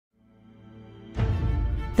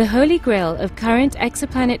The holy grail of current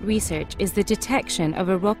exoplanet research is the detection of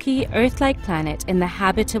a rocky, Earth-like planet in the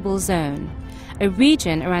habitable zone, a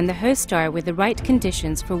region around the host star with the right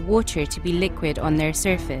conditions for water to be liquid on their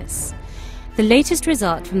surface. The latest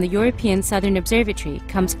result from the European Southern Observatory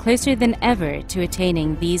comes closer than ever to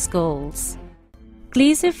attaining these goals.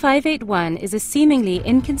 Gliese 581 is a seemingly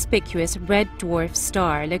inconspicuous red dwarf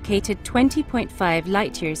star located 20.5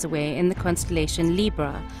 light-years away in the constellation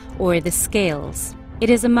Libra, or the Scales. It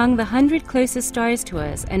is among the 100 closest stars to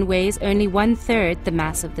us and weighs only 1/3 the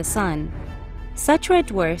mass of the Sun. Such red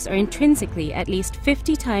dwarfs are intrinsically at least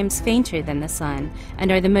 50 times fainter than the Sun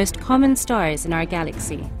and are the most common stars in our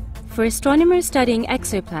galaxy. For astronomers studying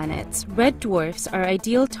exoplanets, red dwarfs are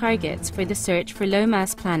ideal targets for the search for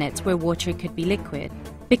low-mass planets where water could be liquid.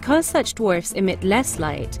 Because such dwarfs emit less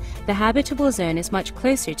light, the habitable zone is much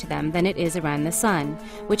closer to them than it is around the Sun,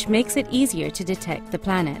 which makes it easier to detect the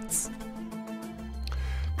planets.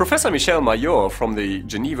 Professor Michel Mayor from the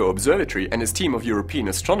Geneva Observatory and his team of European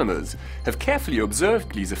astronomers have carefully observed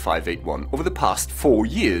Gliese 581 over the past 4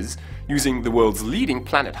 years using the world's leading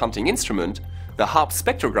planet hunting instrument, the HARPS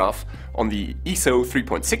spectrograph, on the ESO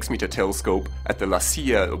 3.6 meter telescope at the La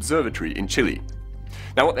Silla Observatory in Chile.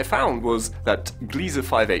 Now what they found was that Gliese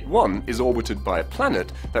 581 is orbited by a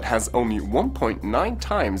planet that has only 1.9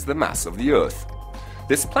 times the mass of the Earth.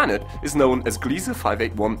 This planet is known as Gliese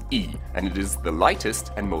 581e, and it is the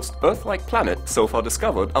lightest and most Earth-like planet so far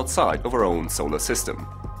discovered outside of our own solar system.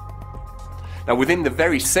 Now within the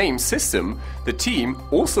very same system, the team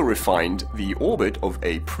also refined the orbit of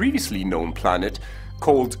a previously known planet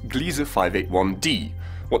called Gliese 581d.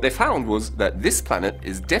 What they found was that this planet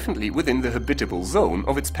is definitely within the habitable zone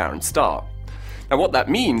of its parent star. Now what that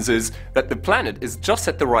means is that the planet is just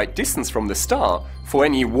at the right distance from the star for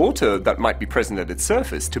any water that might be present at its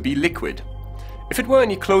surface to be liquid. If it were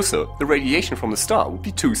any closer, the radiation from the star would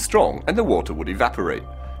be too strong and the water would evaporate.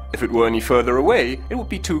 If it were any further away, it would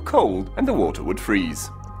be too cold and the water would freeze.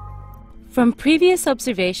 From previous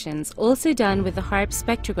observations, also done with the HARPS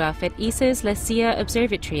spectrograph at ESO's La Silla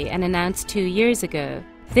Observatory and announced 2 years ago,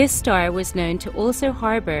 this star was known to also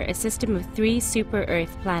harbor a system of 3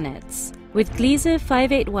 super-Earth planets. With Gliese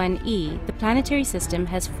 581e, the planetary system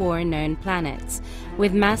has 4 known planets,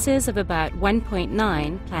 with masses of about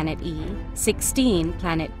 1.9 planet E, 16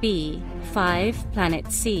 planet B, 5 planet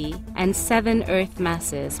C, and 7 Earth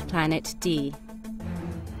masses planet D.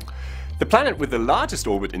 The planet with the largest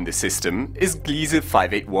orbit in the system is Gliese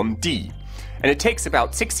 581d, and it takes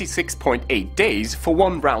about 66.8 days for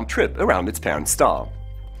one round trip around its parent star.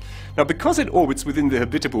 Now, because it orbits within the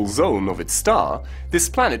habitable zone of its star, this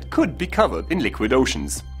planet could be covered in liquid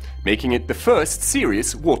oceans, making it the first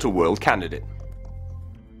serious water world candidate.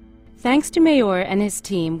 Thanks to Mayor and his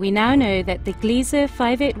team, we now know that the Gliese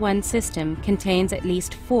 581 system contains at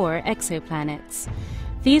least 4 exoplanets.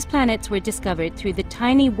 These planets were discovered through the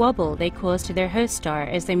tiny wobble they cause to their host star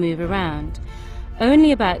as they move around,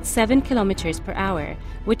 only about 7 kilometers per hour,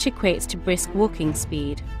 which equates to brisk walking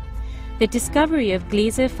speed. The discovery of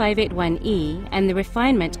Gliese 581e and the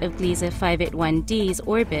refinement of Gliese 581d's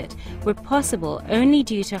orbit were possible only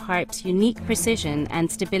due to HARPS' unique precision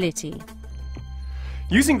and stability.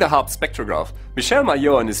 Using the HARPS spectrograph, Michel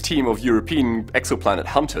Mayor and his team of European exoplanet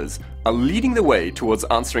hunters are leading the way towards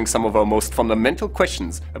answering some of our most fundamental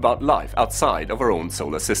questions about life outside of our own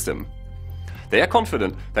solar system. They are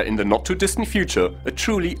confident that in the not-too-distant future, a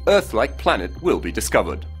truly Earth-like planet will be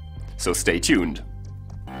discovered. So stay tuned.